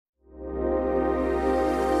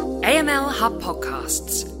AML Hub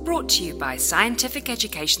podcasts, brought to you by Scientific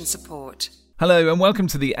Education Support. Hello and welcome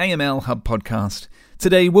to the AML Hub podcast.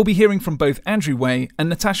 Today we'll be hearing from both Andrew Way and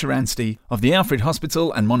Natasha Anstey of the Alfred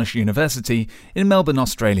Hospital and Monash University in Melbourne,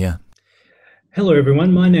 Australia. Hello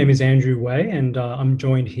everyone, my name is Andrew Way and I'm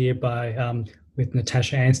joined here with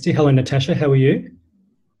Natasha Anstey. Hello Natasha, how are you?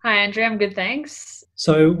 Hi Andrew, I'm good, thanks.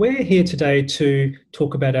 So we're here today to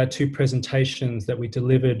talk about our two presentations that we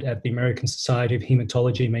delivered at the American Society of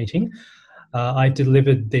Haematology meeting. I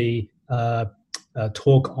delivered the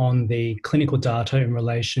talk on the clinical data in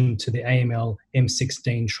relation to the AML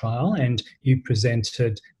M16 trial, and you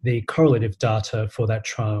presented the correlative data for that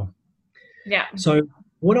trial. Yeah. So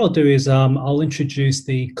what I'll do is I'll introduce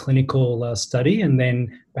the clinical study, and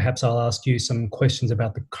then perhaps I'll ask you some questions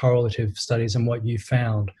about the correlative studies and what you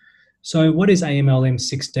found. So what is AML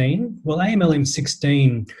M16? Well, AML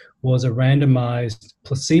M16 was a randomized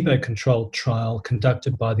placebo-controlled trial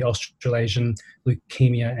conducted by the Australasian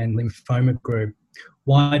Leukemia and Lymphoma Group.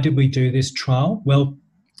 Why did we do this trial? Well,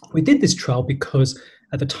 we did this trial because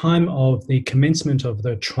at the time of the commencement of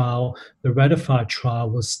the trial, the RATIFY trial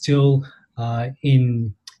was still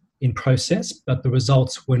in process, but the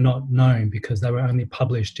results were not known because they were only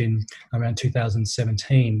published in around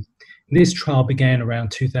 2017. This trial began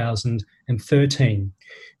around 2013.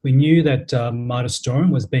 We knew that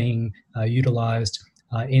midostaurin was being utilised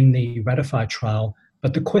in the RATIFY trial,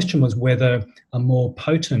 but the question was whether a more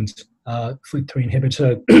potent FLT3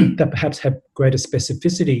 inhibitor that perhaps had greater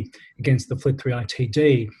specificity against the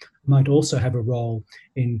FLT3-ITD might also have a role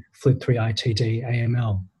in FLT3-ITD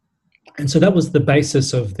AML. And so that was the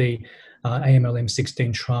basis of the AML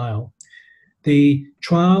M16 trial. The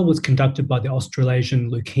trial was conducted by the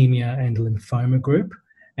Australasian Leukemia and Lymphoma Group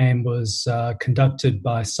and was conducted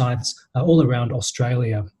by sites all around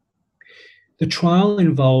Australia. The trial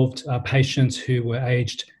involved patients who were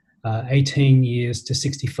aged 18 years to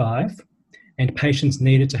 65, and patients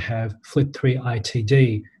needed to have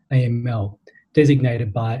FLT3-ITD AML,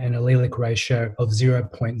 designated by an allelic ratio of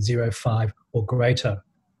 0.05 or greater.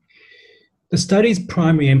 The study's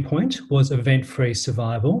primary endpoint was event-free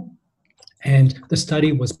survival, and the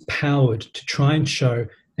study was powered to try and show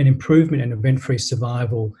an improvement in event-free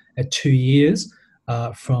survival at 2 years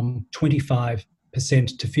from 25%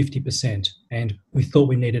 to 50%. And we thought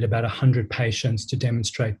we needed about 100 patients to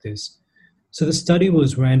demonstrate this. So the study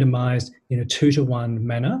was randomized in a 2-to-1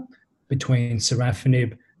 manner between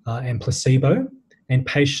sorafenib and placebo, and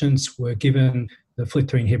patients were given the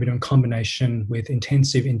FLT3 inhibitor in combination with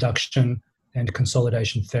intensive induction and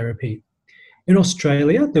consolidation therapy. In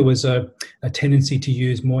Australia, there was a tendency to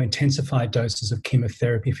use more intensified doses of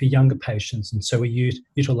chemotherapy for younger patients, and so we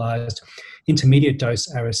utilised intermediate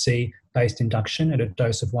dose Ara-C-based induction at a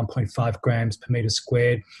dose of 1.5 grams per metre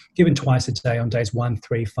squared, given twice a day on days 1,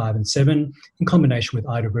 3, 5 and 7, in combination with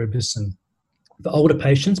idarubicin. For older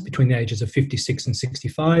patients between the ages of 56 and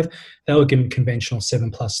 65, they were given conventional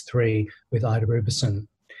 7+3 with idarubicin.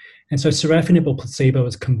 And so sorafenib or placebo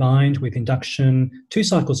was combined with induction, 2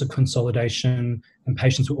 cycles of consolidation, and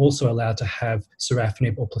patients were also allowed to have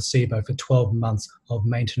sorafenib or placebo for 12 months of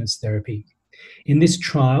maintenance therapy. In this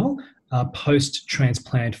trial,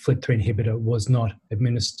 post-transplant FLT3 inhibitor was not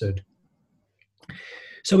administered.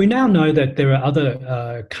 So we now know that there are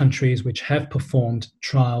other countries which have performed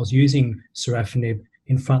trials using sorafenib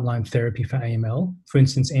in frontline therapy for AML. For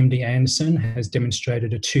instance, MD Anderson has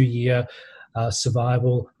demonstrated a 2-year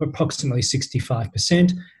survival of approximately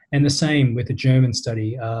 65%, and the same with a German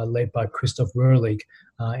study led by Christoph Röhrlich,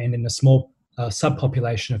 and in a small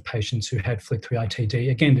subpopulation of patients who had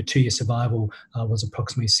FLT3-ITD. Again, the 2-year survival was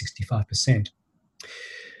approximately 65%.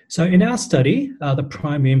 So in our study, the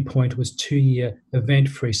primary endpoint was 2-year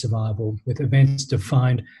event-free survival, with events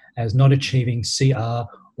defined as not achieving CR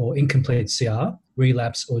or incomplete CR,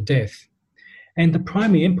 relapse or death. And the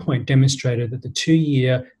primary endpoint demonstrated that the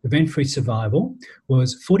 2-year event-free survival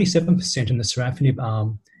was 47% in the sorafenib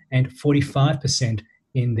arm and 45%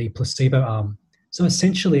 in the placebo arm. So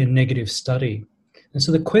essentially a negative study. And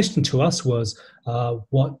so the question to us was,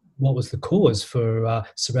 what was the cause for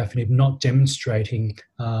sorafenib not demonstrating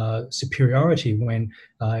superiority when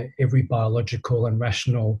every biological and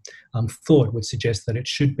rational thought would suggest that it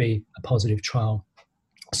should be a positive trial?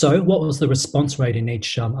 So what was the response rate in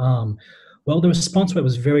each arm? Well, the response rate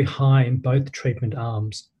was very high in both treatment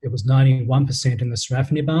arms. It was 91% in the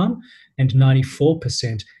sorafenib arm and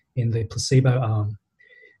 94% in the placebo arm.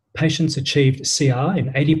 Patients achieved CR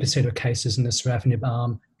in 80% of cases in the sorafenib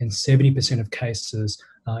arm and 70% of cases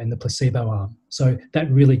in the placebo arm. So that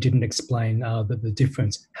really didn't explain the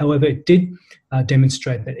difference. However, it did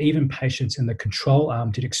demonstrate that even patients in the control arm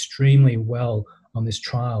did extremely well on this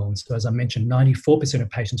trial. And so, as I mentioned, 94% of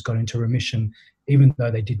patients got into remission, even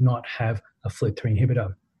though they did not have a FLT3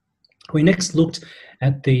 inhibitor. We next looked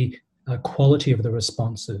at the quality of the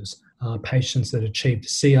responses, patients that achieved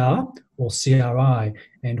CR or CRI,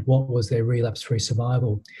 and what was their relapse-free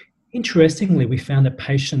survival. Interestingly, we found that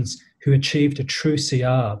patients who achieved a true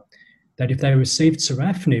CR, that if they received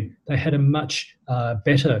sorafenib, they had a much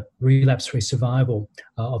better relapse-free survival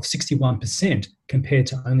of 61% compared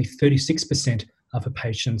to only 36% for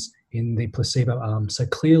patients in the placebo arm. So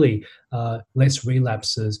clearly less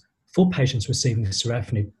relapses for patients receiving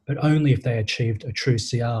sorafenib, but only if they achieved a true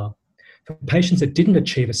CR. For patients that didn't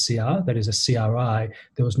achieve a CR, that is a CRI,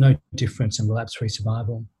 there was no difference in relapse-free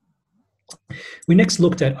survival. We next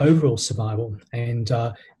looked at overall survival, and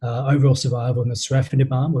overall survival in the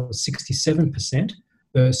sorafenib arm was 67%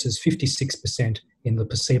 versus 56% in the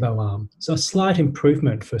placebo arm. So a slight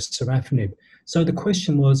improvement for sorafenib. So the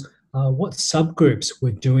question was, what subgroups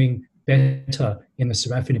were doing better in the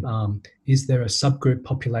sorafenib arm? Is there a subgroup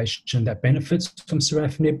population that benefits from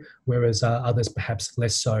sorafenib, whereas others perhaps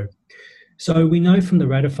less so? So we know from the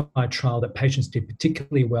RATIFY trial that patients did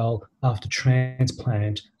particularly well after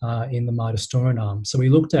transplant in the midostaurin arm. So we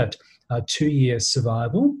looked at 2-year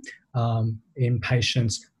survival in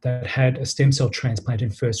patients that had a stem cell transplant in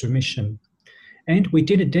first remission. And we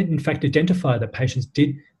did in fact identify that patients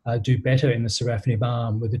did do better in the sorafenib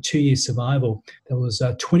arm with a 2-year survival that was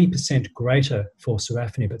 20% greater for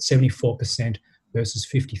sorafenib at 74% versus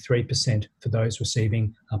 53% for those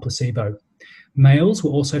receiving placebo. Males were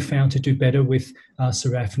also found to do better with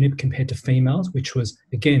sorafenib compared to females, which was,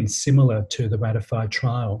 again, similar to the RATIFY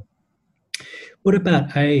trial. What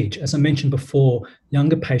about age? As I mentioned before,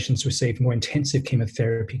 younger patients received more intensive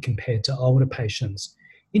chemotherapy compared to older patients.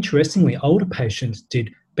 Interestingly, older patients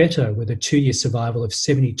did better with a 2-year survival of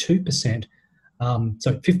 72%,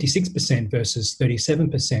 so 56% versus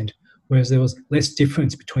 37%, whereas there was less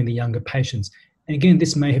difference between the younger patients. And again,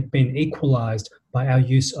 this may have been equalised by our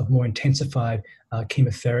use of more intensified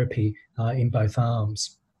chemotherapy in both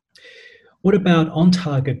arms. What about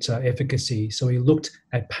on-target efficacy? So we looked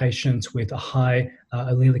at patients with a high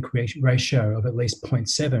allelic ratio of at least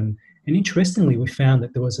 0.7. And interestingly, we found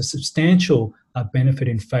that there was a substantial benefit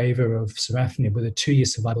in favour of sorafenib with a 2-year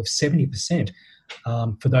survival of 70%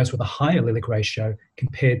 for those with a high allelic ratio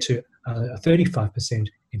compared to 35%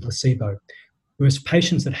 in placebo. Whereas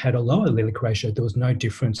patients that had a lower allelic ratio, there was no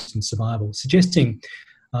difference in survival, suggesting,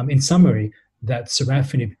 in summary, that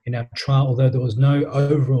sorafenib in our trial, although there was no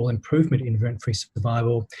overall improvement in event-free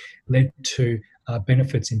survival, led to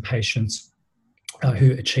benefits in patients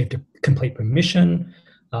who achieved a complete remission,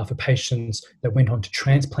 for patients that went on to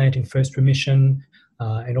transplant in first remission,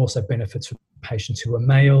 and also benefits for patients who were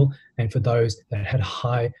male and for those that had a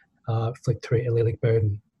high FLT3 allelic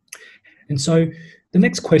burden. And so the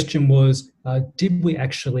next question was, did we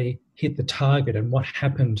actually hit the target, and what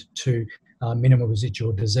happened to minimal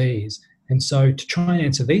residual disease? And so to try and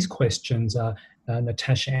answer these questions,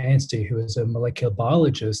 Natasha Anstey, who is a molecular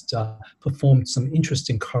biologist, performed some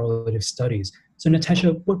interesting correlative studies. So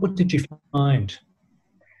Natasha, what did you find?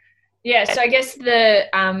 Yeah, so I guess the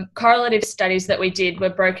correlative studies that we did were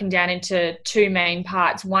broken down into 2 main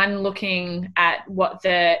parts. One, looking at what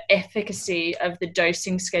the efficacy of the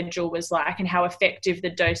dosing schedule was like and how effective the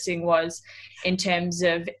dosing was in terms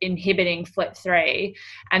of inhibiting FLT3.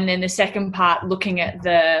 And then the second part, looking at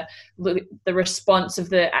the response of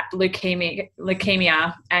the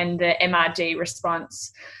leukemia and the MRD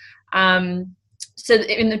response. So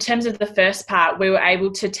in the terms of the first part, we were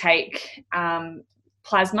able to take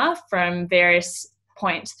plasma from various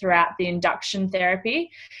points throughout the induction therapy,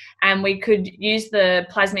 and we could use the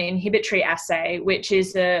plasma inhibitory assay, which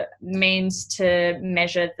is a means to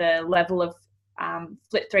measure the level of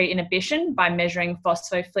FLT3 inhibition by measuring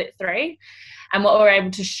phospho-FLT3. And what we were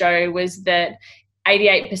able to show was that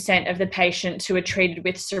 88% of the patients who were treated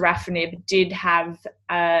with sorafenib did have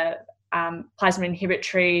a plasma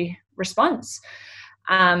inhibitory response.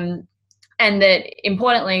 And that,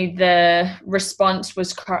 importantly, the response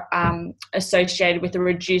was associated with a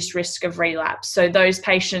reduced risk of relapse. So those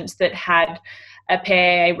patients that had a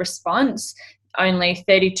PAA response, only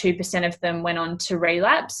 32% of them went on to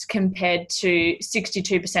relapse, compared to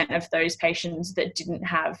 62% of those patients that didn't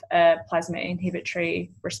have a plasma inhibitory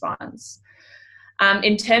response.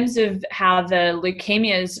 In terms of how the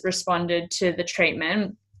leukemias responded to the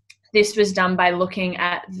treatment, this was done by looking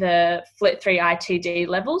at the FLT3 ITD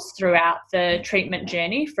levels throughout the treatment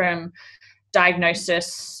journey, from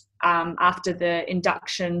diagnosis after the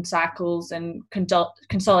induction cycles and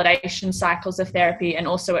consolidation cycles of therapy, and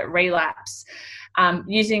also at relapse.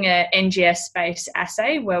 using a NGS-based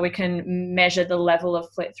assay where we can measure the level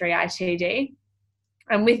of FLT3-ITD.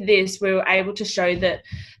 And with this, we were able to show that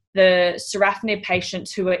the sorafenib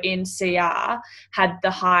patients who were in CR had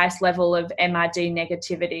the highest level of MRD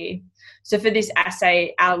negativity. So for this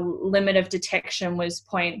assay, our limit of detection was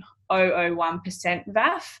 0.001%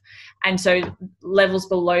 VAF. And so levels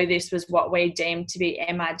below this was what we deemed to be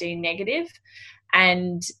MRD negative.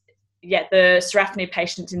 And yeah, the sorafenib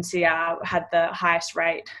patients in CR had the highest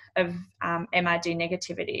rate of MRD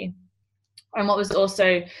negativity. And what was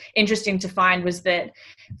also interesting to find was that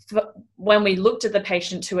when we looked at the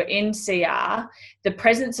patients who were in CR, the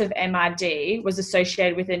presence of MRD was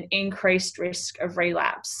associated with an increased risk of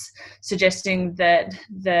relapse, suggesting that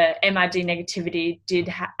the MRD negativity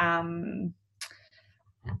did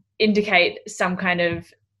indicate some kind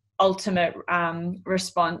of ultimate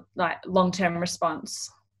response, like long-term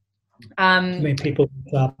response. You mean people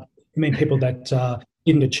that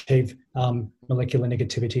didn't achieve molecular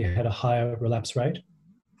negativity had a higher relapse rate?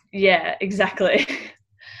 Yeah, exactly.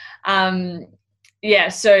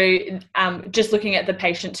 So just looking at the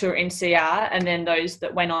patients who are in CR and then those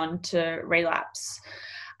that went on to relapse.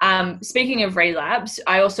 Speaking of relapse,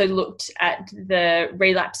 I also looked at the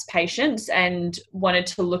relapse patients and wanted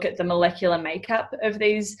to look at the molecular makeup of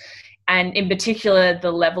these, and in particular,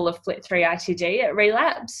 the level of FLT3-ITD at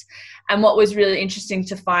relapse. And what was really interesting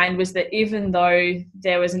to find was that even though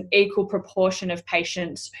there was an equal proportion of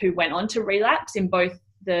patients who went on to relapse in both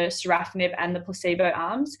the sorafenib and the placebo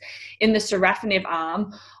arms, in the sorafenib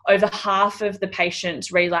arm, over half of the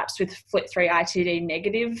patients relapsed with FLT3-ITD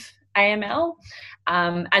negative AML,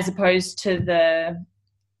 as opposed to the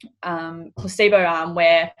placebo arm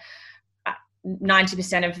where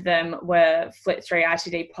 90% of them were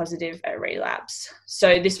FLT3-ITD positive at relapse.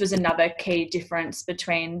 So this was another key difference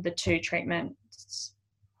between the two treatments.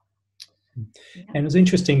 And it was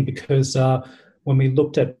interesting because when we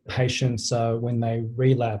looked at patients when they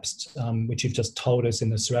relapsed, which you've just told us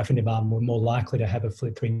in the sorafenib arm were more likely to have a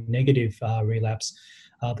FLT3 negative relapse,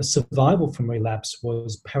 the survival from relapse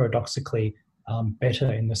was paradoxically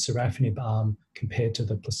better in the sorafenib arm compared to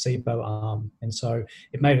the placebo arm. And so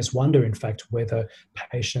it made us wonder, in fact, whether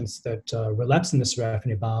patients that relapsed in the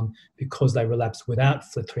sorafenib arm, because they relapsed without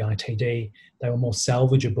FLT3-ITD, they were more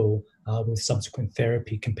salvageable with subsequent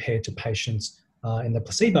therapy compared to patients in the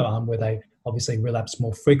placebo arm, where they obviously relapsed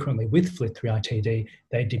more frequently with FLT3-ITD.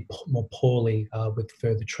 They did more poorly with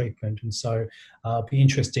further treatment. And so it'll be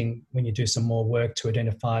interesting when you do some more work to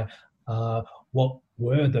identify what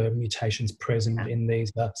were the mutations present in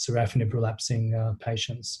these sorafenib relapsing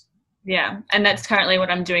patients. Yeah, and that's currently what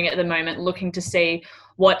I'm doing at the moment, looking to see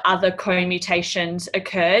what other co-mutations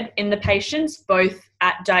occurred in the patients, both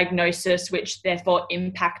at diagnosis, which therefore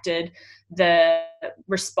impacted the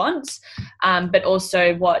response, but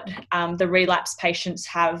also what the relapse patients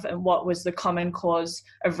have and what was the common cause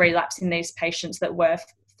of relapse in these patients that were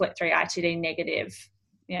FLT3-ITD negative.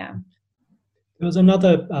 Yeah. There was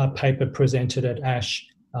another paper presented at ASH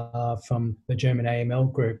from the German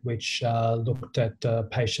AML group, which looked at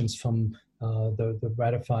patients from the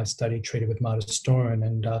RATIFY study treated with midostaurin,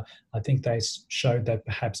 and I think they showed that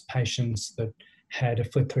perhaps patients that had a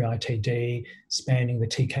FLT3-ITD spanning the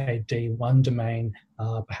TKD1 domain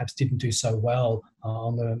perhaps didn't do so well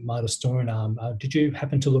on the midostaurin arm. Did you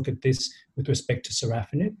happen to look at this with respect to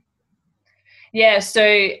sorafenib? Yeah, so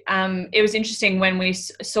it was interesting when we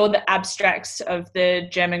saw the abstracts of the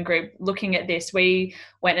German group looking at this, we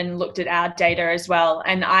went and looked at our data as well.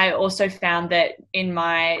 And I also found that in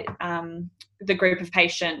my the group of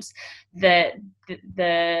patients, that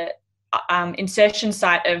the insertion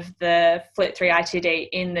site of the FLT3-ITD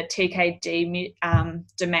in the TKD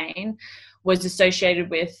domain was associated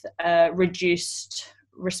with a reduced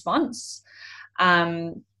response.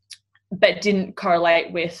 But didn't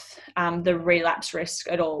correlate with the relapse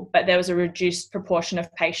risk at all. But there was a reduced proportion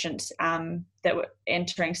of patients that were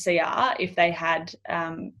entering CR if they had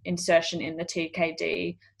insertion in the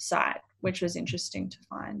TKD site, which was interesting to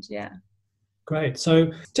find, yeah. Great.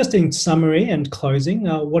 So just in summary and closing,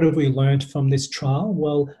 what have we learned from this trial?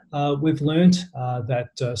 Well, we've learned that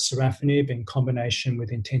sorafenib in combination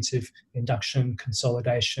with intensive induction,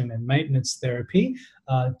 consolidation and maintenance therapy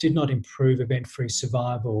did not improve event-free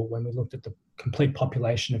survival when we looked at the complete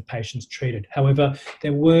population of patients treated. However,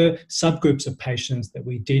 there were subgroups of patients that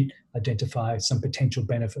we did identify some potential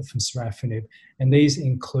benefit from sorafenib, and these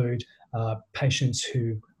include patients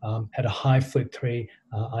who had a high FLT3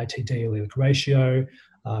 ITD allelic ratio,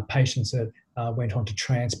 patients that went on to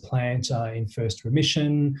transplant in first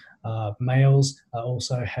remission. Males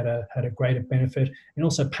also had a greater benefit, and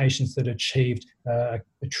also patients that achieved a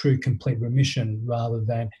true complete remission rather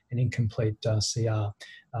than an incomplete CR.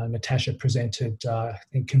 Natasha presented, I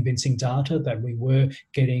think, convincing data that we were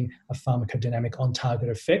getting a pharmacodynamic on-target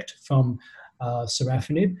effect from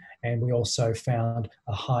sorafenib, and we also found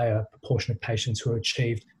a higher proportion of patients who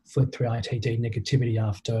achieved FLT3-ITD negativity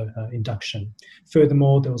after induction.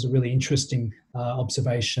 Furthermore, there was a really interesting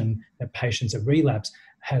observation that patients at relapse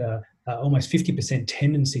had a almost 50%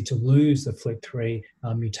 tendency to lose the FLT3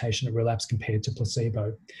 mutation at relapse compared to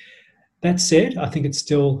placebo. That said, I think it's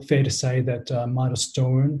still fair to say that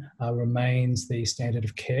midostaurin remains the standard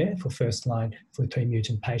of care for first-line FLT3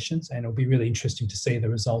 mutant patients, and it'll be really interesting to see the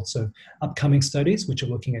results of upcoming studies which are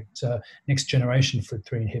looking at next-generation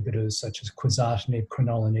FLT3 inhibitors such as quizartinib,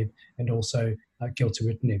 crenolanib, and also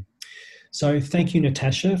gilteritinib. So thank you,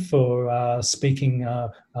 Natasha, for speaking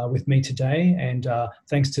with me today, and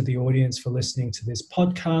thanks to the audience for listening to this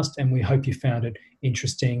podcast, and we hope you found it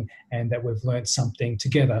interesting and that we've learned something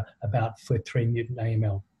together about FLT3 mutant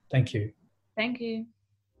AML. Thank you. Thank you.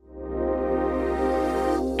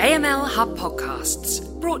 AML Hub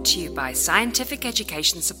Podcasts, brought to you by Scientific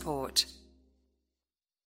Education Support.